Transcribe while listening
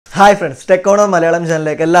Hi friends, TechCorner Malayalam channel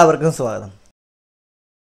എല്ലാവർക്കും സ്വാഗതം.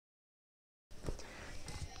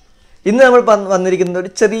 ഇന്ന് നമ്മൾ വന്നിരിക്കുന്നത് ഒരു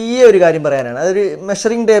ചെറിയ കാര്യം പറയാനാണ്. അതൊരു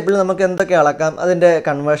മെഷറിംഗ് ടേപ്പിൽ നമുക്ക് എന്തൊക്കെ അളക്കാം, അതിന്റെ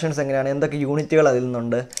കൺവേർഷൻസ് എങ്ങനെയാണ്, എന്തൊക്കെ യൂണിറ്റുകൾ അതിൽ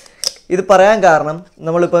നിന്നുണ്ട്. ഇത് പറയാൻ കാരണം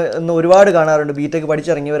നമ്മളിപ്പോൾ ഇന്ന് ഒരുപാട് കാണാറുണ്ട്, ബിടെക്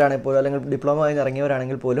പഠിച്ചിറങ്ങിയവരാണെങ്കിൽ പോലും അല്ലെങ്കിൽ ഡിപ്ലോമ കഴിഞ്ഞ്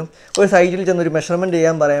ഇറങ്ങിയവരാണെങ്കിൽ പോലും ഒരു സൈറ്റിൽ ചെന്ന് ഒരു മെഷർമെൻറ്റ്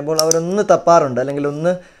ചെയ്യാൻ പറയുമ്പോൾ അവരൊന്ന് തപ്പാറുണ്ട്, അല്ലെങ്കിൽ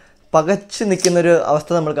ഒന്ന് പകച്ച് നിൽക്കുന്നൊരു അവസ്ഥ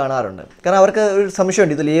നമ്മൾ കാണാറുണ്ട്. കാരണം അവർക്ക് ഒരു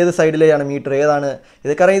സംശയമുണ്ട്, ഇതിൽ ഏത് സൈഡിലെയാണ് മീറ്റർ, ഏതാണ്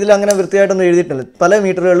ഇത്. കാരണം ഇതിൽ അങ്ങനെ വൃത്തിയായിട്ടൊന്നും എഴുതിയിട്ടില്ല. പല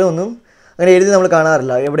മീറ്ററുകളിലും ഒന്നും അങ്ങനെ എഴുതി നമ്മൾ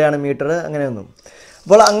കാണാറില്ല, എവിടെയാണ് മീറ്റർ അങ്ങനെയൊന്നും.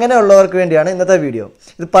 അപ്പോൾ അങ്ങനെയുള്ളവർക്ക് വേണ്ടിയാണ് ഇന്നത്തെ വീഡിയോ.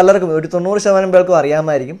 ഇത് പലർക്കും ഒരു 90% പേർക്കും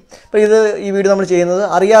അറിയാമായിരിക്കും. അപ്പോൾ ഈ വീഡിയോ നമ്മൾ ചെയ്യുന്നത്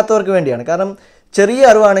അറിയാത്തവർക്ക് വേണ്ടിയാണ്. കാരണം ചെറിയ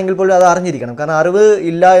അറിവാണെങ്കിൽ പോലും അത് അറിഞ്ഞിരിക്കണം. കാരണം അറിവ്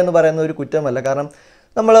ഇല്ല എന്ന് പറയുന്ന ഒരു കുറ്റമല്ല. കാരണം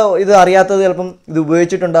നമ്മൾ ഇത് അറിയാത്തത് ചിലപ്പം ഇത്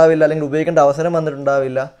ഉപയോഗിച്ചിട്ടുണ്ടാവില്ല, അല്ലെങ്കിൽ ഉപയോഗിക്കേണ്ട അവസരം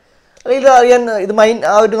വന്നിട്ടുണ്ടാവില്ല, അല്ലെങ്കിൽ ഇത് അറിയാൻ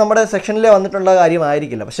ഇത് നമ്മുടെ സെക്ഷനിൽ വന്നിട്ടുള്ള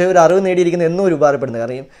കാര്യമായിരിക്കില്ല. പക്ഷേ ഒരു അറിവ് നേടിയിരിക്കുന്നത് എന്നും ഒരു ഉപകാരപ്പെടുന്നത്.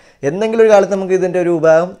 കാരണം എന്തെങ്കിലും ഒരു കാലത്ത് നമുക്ക് ഇതിൻ്റെ ഒരു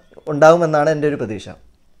ഉപയോഗം ഉണ്ടാകുമെന്നാണ് എൻ്റെ ഒരു പ്രതീക്ഷ.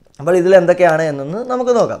 അപ്പോൾ ഇതിൽ എന്തൊക്കെയാണ് എന്നൊന്ന്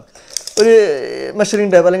നമുക്ക് നോക്കാം. ഒരു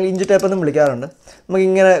മെഷറിംഗ് ടേപ്പ് അല്ലെങ്കിൽ ഇഞ്ച് ടേപ്പ് എന്നും വിളിക്കാറുണ്ട്.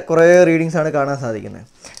 നമുക്കിങ്ങനെ കുറേ റീഡിങ്സ് ആണ് കാണാൻ സാധിക്കുന്നത്.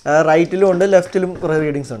 റൈറ്റിലും ഉണ്ട്, ലെഫ്റ്റിലും കുറേ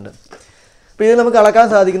റീഡിങ്സ് ഉണ്ട്. അപ്പോൾ ഇത് നമുക്ക് അളക്കാൻ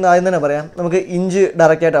സാധിക്കുന്ന ആദ്യം തന്നെ പറയാം. നമുക്ക് ഇഞ്ച്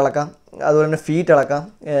ഡയറക്റ്റായിട്ട് അളക്കാം, അതുപോലെ തന്നെ ഫീറ്റ് അളക്കാം,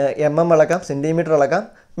 അളക്കാം, സെൻറ്റിമീറ്റർ അളക്കാം,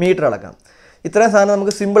 മീറ്റർ അളക്കാം. ഇത്രയും സാധനം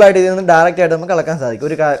നമുക്ക് സിമ്പിളായിട്ട് ഇതിൽ നിന്ന് ഡയറക്റ്റായിട്ട് നമുക്ക് അളക്കാൻ സാധിക്കും,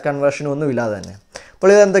 ഒരു കൺവേർഷനും ഒന്നും ഇല്ലാതെ തന്നെ. അപ്പോൾ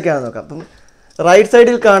ഇത് എന്തൊക്കെയാണെന്ന് നോക്കാം. അപ്പം റൈറ്റ്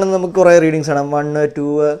സൈഡിൽ കാണുന്ന നമുക്ക് കുറേ റീഡിങ്സ് ആണ്. 1, 2,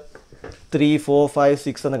 3, 4, 5,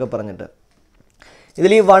 6 എന്നൊക്കെ പറഞ്ഞിട്ട്.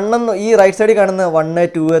 ഇതിൽ ഈ റൈറ്റ് സൈഡിൽ കാണുന്ന 1,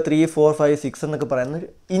 2, 3, 4, 5, 6 എന്നൊക്കെ പറയുന്നത്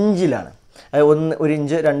ഇഞ്ചിലാണ്. അതായത് 1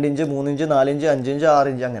 inch, 2 inch, 3 inch, 4 inch, 5 inch, 6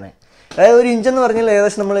 inch അങ്ങനെ. അതായത് ഒരു ഇഞ്ചെന്ന് പറഞ്ഞാൽ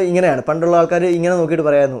ഏകദേശം നമ്മൾ ഇങ്ങനെയാണ്, പണ്ടുള്ള ആൾക്കാർ ഇങ്ങനെ നോക്കിയിട്ട്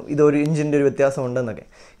പറയായിരുന്നു ഇത് ഒരു ഇഞ്ചിൻ്റെ ഒരു വ്യത്യാസം ഉണ്ടെന്നൊക്കെ.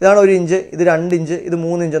 ഇതാണ് 1 ഇഞ്ച്, ഇത് 2 ഇഞ്ച്, ഇത്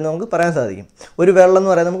 3 ഇഞ്ച് എന്ന് നമുക്ക് പറയാൻ സാധിക്കും. ഒരു വെള്ളം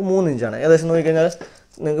എന്ന് പറയുന്നത് നമുക്ക് 3 ഇഞ്ചാണ്. ഏകദേശം നോക്കിക്കഴിഞ്ഞാൽ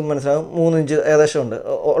നിങ്ങൾക്ക് മനസ്സിലാകും 3 ഇഞ്ച് ഏകദേശം ഉണ്ട്,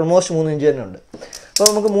 ഓൾമോസ്റ്റ് 3 ഇഞ്ച് തന്നെ ഉണ്ട്. അപ്പോൾ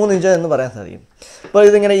നമുക്ക് 3 ഇഞ്ച് എന്ന് പറയാൻ സാധിക്കും. അപ്പോൾ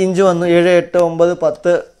ഇതിങ്ങനെ ഇഞ്ച് വന്നു 7, 8, 9,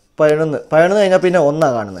 10, 11 കഴിഞ്ഞാൽ പിന്നെ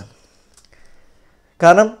 1 കാണുന്നത്.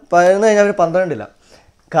 കാരണം 11 കഴിഞ്ഞാൽ പിന്നെ 12 ഇല്ല.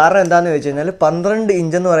 കാരണം എന്താണെന്ന് ചോദിച്ചു കഴിഞ്ഞാൽ 12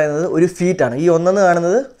 ഇഞ്ച് എന്ന് പറയുന്നത് ഒരു ഫീറ്റാണ്. ഈ 1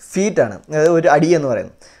 കാണുന്നത് ഫീറ്റാണ്, അതായത് ഒരു അടി എന്ന്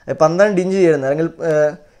പറയുന്നത്. 12 ഇഞ്ച് ചേരുന്നത് അല്ലെങ്കിൽ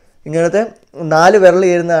ഇങ്ങനത്തെ 4 വിരൽ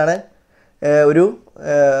ചേരുന്നതാണ് ഒരു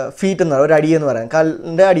ഫീറ്റ് എന്ന് പറയുന്നത്, ഒരു അടി എന്ന് പറയുന്നത്,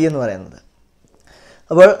 കാലിൻ്റെ അടി എന്ന് പറയുന്നത്.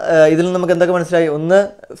 അപ്പോൾ ഇതിൽ നമുക്ക് എന്തൊക്കെ മനസ്സിലായി? ഒന്ന്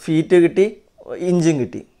ഫീറ്റ് കിട്ടി, ഇഞ്ചും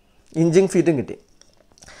കിട്ടി, ഇഞ്ചും ഫീറ്റും കിട്ടി.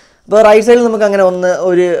 അപ്പോൾ റൈറ്റ് സൈഡിൽ നമുക്ക് അങ്ങനെ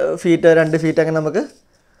ഒരു ഫീറ്റ്, 2 ഫീറ്റ് അങ്ങനെ നമുക്ക്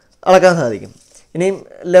അളക്കാൻ സാധിക്കും. ഇനിയും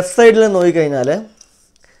ലെഫ്റ്റ് സൈഡിൽ നോക്കിക്കഴിഞ്ഞാൽ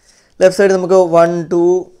ലെഫ്റ്റ് സൈഡ് നമുക്ക് 1, 2,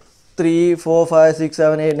 3, 4, 5, 6,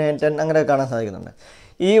 7, 8, 9, 10 അങ്ങനെ കാണാൻ സാധിക്കുന്നുണ്ട്.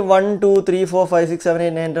 ഈ 1, 2, 3, 4, 5, 6, 7,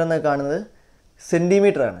 8, 9, 10 എന്നൊക്കെ കാണുന്നത്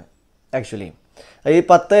സെൻറ്റിമീറ്ററാണ് ആക്ച്വലി. ഈ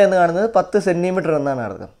 10 എന്ന് കാണുന്നത് 10 സെൻറ്റിമീറ്റർ എന്നാണ്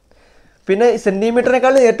അർത്ഥം. പിന്നെ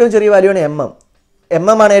സെൻറ്റിമീറ്ററിനേക്കാളും ഏറ്റവും ചെറിയ വാല്യൂവാണ് എം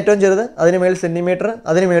ആണ് ഏറ്റവും ചെറുത്, അതിന് മേളിൽ സെൻറ്റിമീറ്റർ,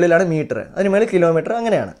 അതിന് മേളിലാണ് മീറ്റർ, അതിന് മേളിൽ കിലോമീറ്റർ,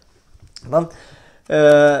 അങ്ങനെയാണ്. അപ്പം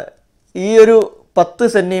ഈ ഒരു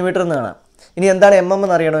 10 സെൻറ്റിമീറ്റർ എന്നാണ്. ഇനി എന്താണ്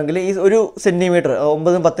എന്ന് അറിയണമെങ്കിൽ ഈ ഒരു സെൻറ്റിമീറ്റർ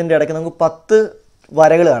 9ഉം 10ൻ്റെ ഇടയ്ക്ക് നമുക്ക് 10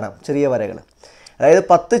 വരകൾ കാണാം, ചെറിയ വരകൾ. അതായത്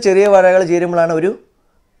 10 ചെറിയ വരകൾ ചേരുമ്പോഴാണ്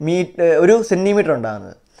ഒരു സെൻറ്റിമീറ്റർ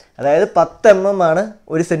ഉണ്ടാകുന്നത്. അതായത് 10 ആണ്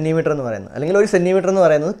ഒരു സെൻറ്റിമീറ്റർ എന്ന് പറയുന്നത്, അല്ലെങ്കിൽ ഒരു സെൻറ്റിമീറ്റർ എന്ന്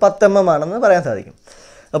പറയുന്നത് 10 ആണെന്ന് പറയാൻ സാധിക്കും.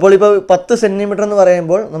 അപ്പോൾ ഇപ്പോൾ 10 സെൻറ്റിമീറ്റർ എന്ന്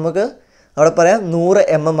പറയുമ്പോൾ നമുക്ക് അവിടെ പറയാം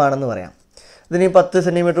 100 ആണെന്ന് പറയാം. ഇതിന് 10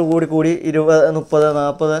 സെൻറ്റിമീറ്റർ കൂടി 20, 30,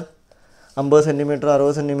 40, 50 സെൻറ്റിമീറ്റർ,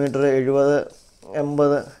 60 സെൻറ്റിമീറ്റർ, 70,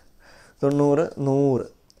 80, 90, 100.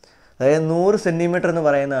 അതായത് 100 സെൻറ്റിമീറ്റർ എന്ന്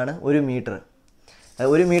പറയുന്നതാണ് ഒരു മീറ്റർ.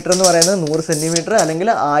 ഒരു മീറ്റർ എന്ന് പറയുന്നത് 100 സെൻറ്റിമീറ്റർ അല്ലെങ്കിൽ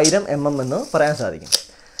 1000 എന്ന് പറയാൻ സാധിക്കും.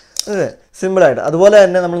 അതെ, സിമ്പിളായിട്ട്. അതുപോലെ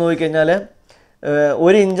തന്നെ നമ്മൾ നോക്കിക്കഴിഞ്ഞാൽ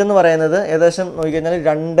 1 ഇഞ്ചെന്ന് പറയുന്നത് ഏകദേശം നോക്കിക്കഴിഞ്ഞാൽ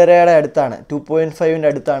 2.5യുടെ അടുത്താണ്, 2.5ൻ്റെ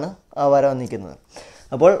അടുത്താണ് ആ വര വന്നിരിക്കുന്നത്.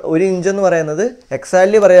 അപ്പോൾ 1 ഇഞ്ചെന്ന് പറയുന്നത്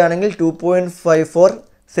എക്സാക്ട്ലി പറയുകയാണെങ്കിൽ 2.54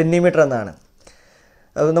 സെൻറ്റിമീറ്റർ എന്നാണ്.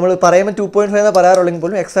 നമ്മൾ പറയുമ്പോൾ 2.5 എന്ന് പറയാറുള്ളെങ്കിൽ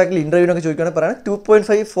പോലും എക്സാക്ട്ലി ഇൻ്റർവ്യൂവിനൊക്കെ ചോദിക്കുകയാണെങ്കിൽ പറയുന്നത്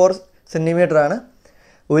 2.54 സെൻറ്റിമീറ്റർ ആണ്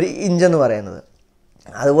 1 ഇഞ്ചെന്ന് പറയുന്നത്.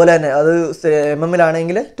 അതുപോലെ തന്നെ അത്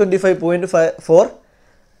ആണെങ്കിൽ 25.4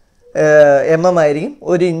 ആയിരിക്കും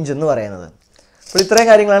 1 ഇഞ്ച് എന്ന് പറയുന്നത്. അപ്പോൾ ഇത്രയും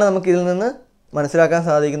കാര്യങ്ങളാണ് നമുക്ക് ഇതിൽ നിന്ന് മനസ്സിലാക്കാൻ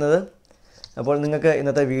സാധിക്കുന്നത്. അപ്പോൾ നിങ്ങൾക്ക്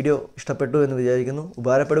ഇന്നത്തെ വീഡിയോ ഇഷ്ടപ്പെട്ടു എന്ന് വിചാരിക്കുന്നു,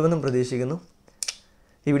 ഉപകാരപ്പെടുമെന്നും പ്രതീക്ഷിക്കുന്നു.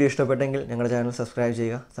 ഈ വീഡിയോ ഇഷ്ടപ്പെട്ടെങ്കിൽ ഞങ്ങളുടെ ചാനൽ സബ്സ്ക്രൈബ്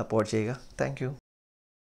ചെയ്യുക, സപ്പോർട്ട് ചെയ്യുക. താങ്ക്